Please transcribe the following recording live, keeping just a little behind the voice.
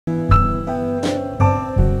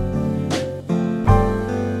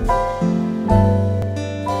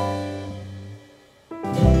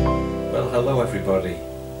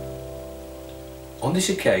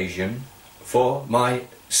this occasion, for my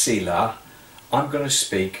Selah, I'm going to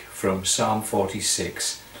speak from Psalm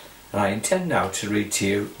 46, and I intend now to read to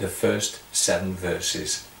you the first 7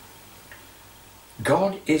 verses.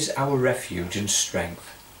 God is our refuge and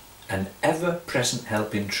strength, an ever-present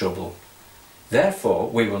help in trouble. Therefore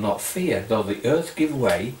we will not fear, though the earth give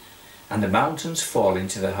way, and the mountains fall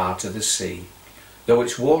into the heart of the sea, though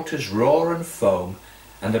its waters roar and foam,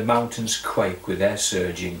 and the mountains quake with their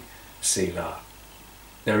surging. Selah.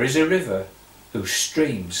 There is a river whose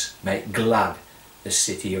streams make glad the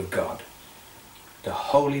city of God, the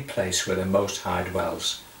holy place where the Most High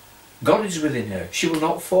dwells. God is within her, she will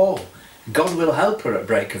not fall. God will help her at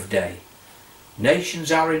break of day.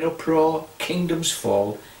 Nations are in uproar, kingdoms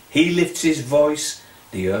fall. He lifts his voice,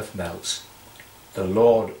 the earth melts. The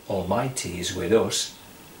Lord Almighty is with us.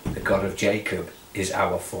 The God of Jacob is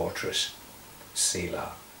our fortress.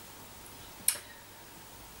 Selah.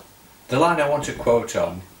 The line I want to quote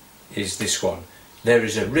on is this one. There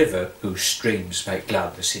is a river whose streams make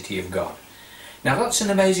glad the city of God. Now that's an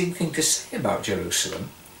amazing thing to say about Jerusalem.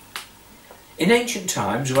 In ancient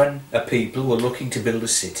times, when a people were looking to build a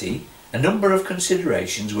city, a number of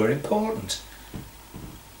considerations were important.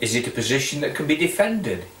 Is it a position that can be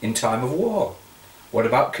defended in time of war? What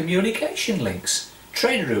about communication links,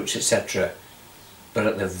 trade routes, etc.? But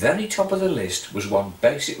at the very top of the list was one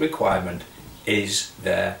basic requirement: is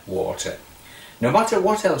there water? No matter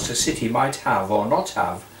what else a city might have or not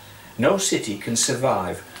have, no city can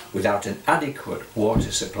survive without an adequate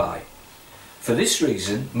water supply. For this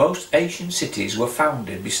reason, most ancient cities were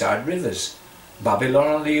founded beside rivers. Babylon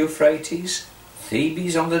on the Euphrates,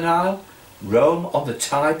 Thebes on the Nile, Rome on the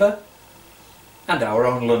Tiber, and our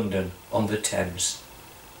own London on the Thames.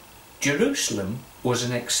 Jerusalem was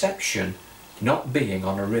an exception, not being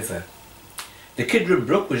on a river. The Kidron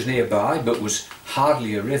Brook was nearby, but was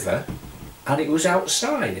hardly a river, and it was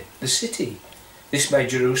outside the city. This made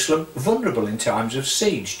Jerusalem vulnerable in times of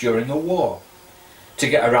siege during a war. To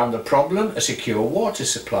get around the problem, a secure water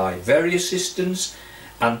supply, various cisterns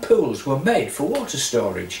and pools were made for water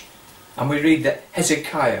storage. And we read that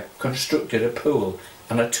Hezekiah constructed a pool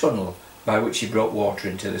and a tunnel by which he brought water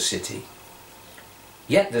into the city.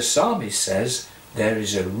 Yet the psalmist says, there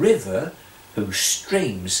is a river whose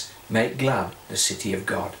streams make glad the city of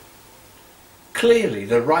God. Clearly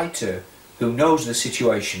the writer, who knows the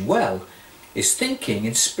situation well, is thinking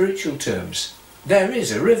in spiritual terms. There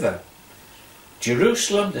is a river.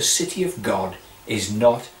 Jerusalem, the city of God, is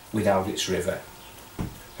not without its river.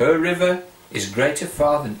 Her river is greater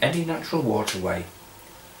far than any natural waterway.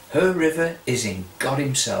 Her river is in God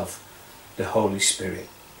himself, the Holy Spirit.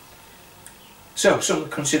 So, some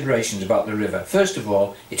considerations about the river. First of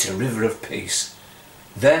all, it's a river of peace.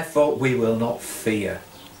 Therefore we will not fear,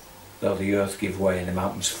 though the earth give way and the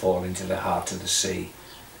mountains fall into the heart of the sea.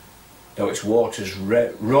 Though its waters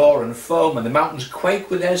roar and foam and the mountains quake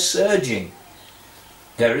with their surging.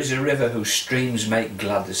 There is a river whose streams make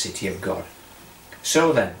glad the city of God.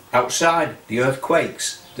 So then, outside the earth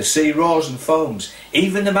quakes, the sea roars and foams,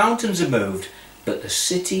 even the mountains are moved, but the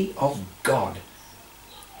city of God,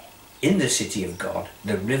 in the city of God,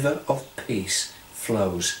 the river of peace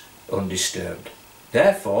flows undisturbed.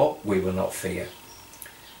 Therefore we will not fear.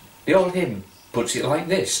 The old hymn puts it like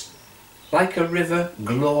this: like a river,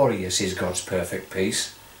 glorious is God's perfect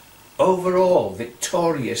peace, over all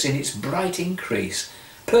victorious in its bright increase.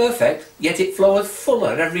 Perfect, yet it floweth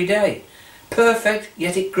fuller every day. Perfect,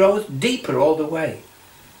 yet it groweth deeper all the way.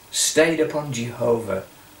 Stayed upon Jehovah,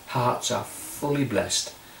 hearts are fully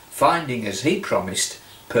blessed, finding, as he promised,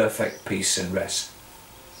 perfect peace and rest.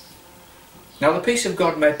 Now the peace of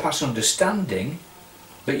God may pass understanding,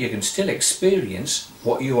 but you can still experience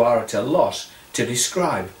what you are at a loss to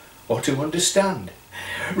describe or to understand.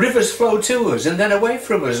 Rivers flow to us and then away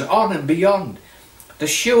from us, on and beyond. The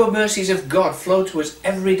sure mercies of God flow to us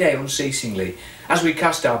every day unceasingly. As we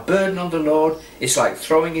cast our burden on the Lord, it's like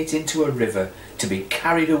throwing it into a river, to be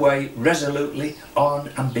carried away resolutely on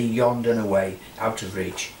and beyond and away, out of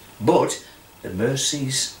reach. But the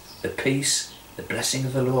mercies, the peace, the blessing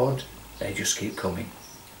of the Lord, they just keep coming.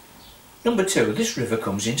 Number 2, this river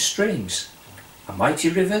comes in streams. A mighty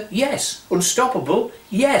river? Yes. Unstoppable?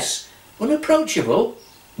 Yes. Unapproachable?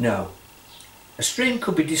 No. A stream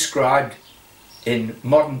could be described in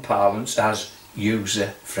modern parlance as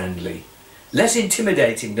user-friendly, less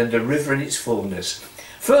intimidating than the river in its fullness.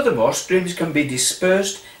 Furthermore, streams can be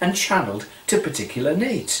dispersed and channeled to particular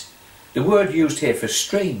needs. The word used here for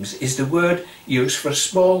streams is the word used for a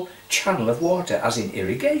small channel of water, as in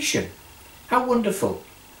irrigation. How wonderful!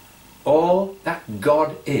 All that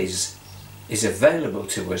God is available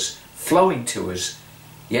to us, flowing to us,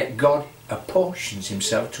 yet God apportions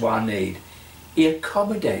himself to our need. He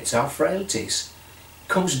accommodates our frailties,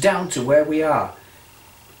 comes down to where we are,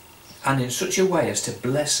 and in such a way as to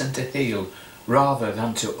bless and to heal rather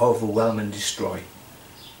than to overwhelm and destroy.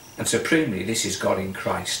 And supremely, this is God in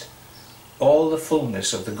Christ. All the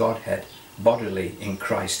fullness of the Godhead bodily in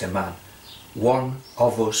Christ a man. One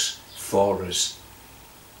of us for us.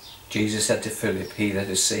 Jesus said to Philip, "He that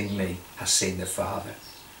has seen me has seen the Father."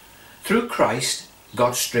 Through Christ,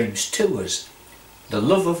 God streams to us the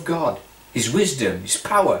love of God, his wisdom, his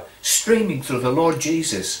power, streaming through the Lord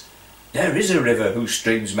Jesus. There is a river whose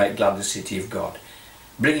streams make glad the city of God,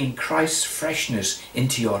 bringing Christ's freshness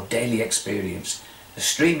into your daily experience. The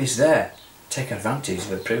stream is there. Take advantage of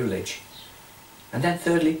the privilege. And then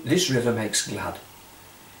thirdly, this river makes glad.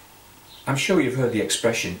 I'm sure you've heard the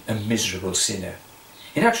expression, a miserable sinner.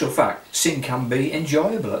 In actual fact, sin can be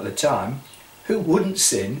enjoyable at the time. Who wouldn't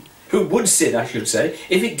sin? Who would sin, I should say,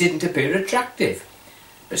 if it didn't appear attractive?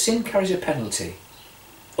 But sin carries a penalty.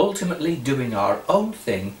 Ultimately, doing our own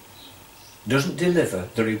thing doesn't deliver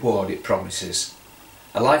the reward it promises.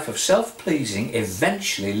 A life of self-pleasing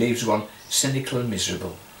eventually leaves one cynical and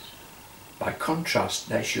miserable. By contrast,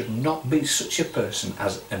 there should not be such a person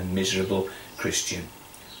as a miserable Christian.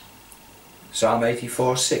 Psalm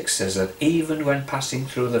 84:6 says that even when passing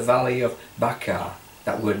through the valley of Baca,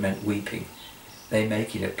 that word meant weeping, they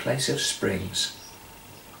make it a place of springs.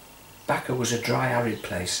 Baca was a dry, arid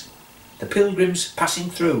place. The pilgrims passing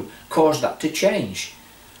through caused that to change.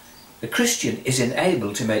 The Christian is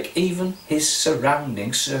enabled to make even his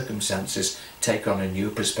surrounding circumstances take on a new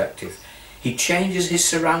perspective. He changes his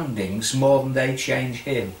surroundings more than they change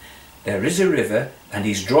him. There is a river and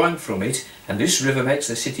he's drawing from it, and this river makes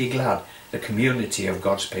the city glad, the community of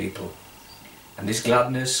God's people. And this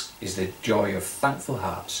gladness is the joy of thankful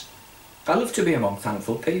hearts. I love to be among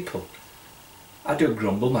thankful people. I do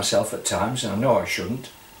grumble myself at times, and I know I shouldn't.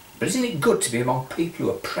 But isn't it good to be among people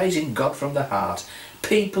who are praising God from the heart?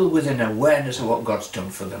 People with an awareness of what God's done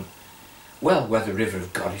for them. Well, where the river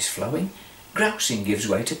of God is flowing, grousing gives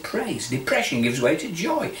way to praise, depression gives way to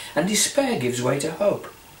joy, and despair gives way to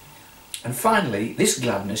hope. And finally, this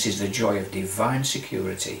gladness is the joy of divine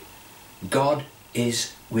security. God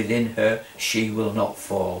is within her, she will not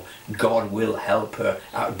fall. God will help her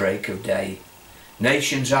at break of day.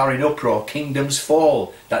 Nations are in uproar, kingdoms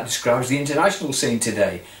fall. That describes the international scene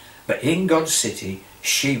today. But in God's city,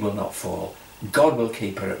 she will not fall. God will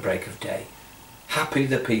keep her at break of day. Happy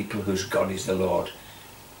the people whose God is the Lord.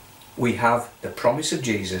 We have the promise of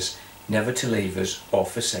Jesus never to leave us or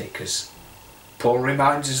forsake us. Paul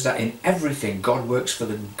reminds us that in everything God works for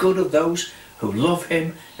the good of those who love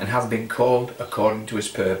him and have been called according to his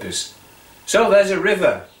purpose. So there's a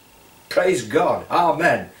river. Praise God.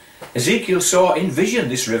 Amen. Ezekiel saw in vision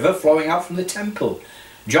this river flowing out from the temple.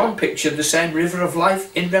 John pictured the same river of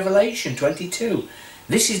life in Revelation 22.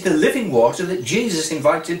 This is the living water that Jesus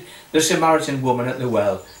invited the Samaritan woman at the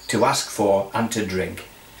well to ask for and to drink.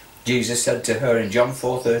 Jesus said to her in John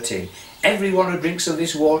 4:13, "Everyone who drinks of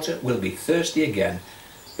this water will be thirsty again,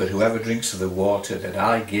 but whoever drinks of the water that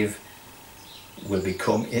I give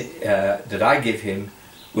him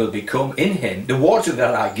will become in him. The water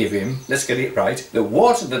that I give him, let's get it right, the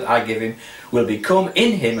water that I give him will become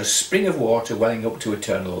in him a spring of water welling up to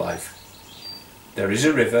eternal life." There is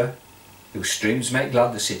a river whose streams make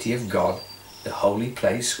glad the city of God, the holy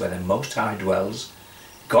place where the Most High dwells.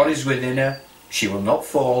 God is within her, she will not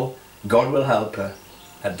fall, God will help her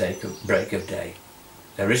at break of day.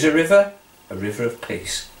 There is a river of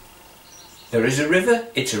peace. There is a river,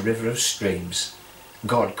 it's a river of streams.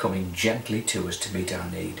 God coming gently to us to meet our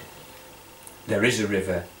need. There is a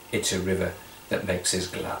river, it's a river that makes us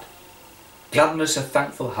glad. Gladness of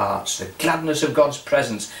thankful hearts, the gladness of God's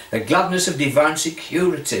presence, the gladness of divine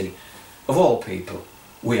security. Of all people,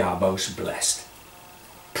 we are most blessed.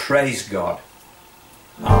 Praise God.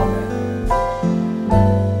 Amen.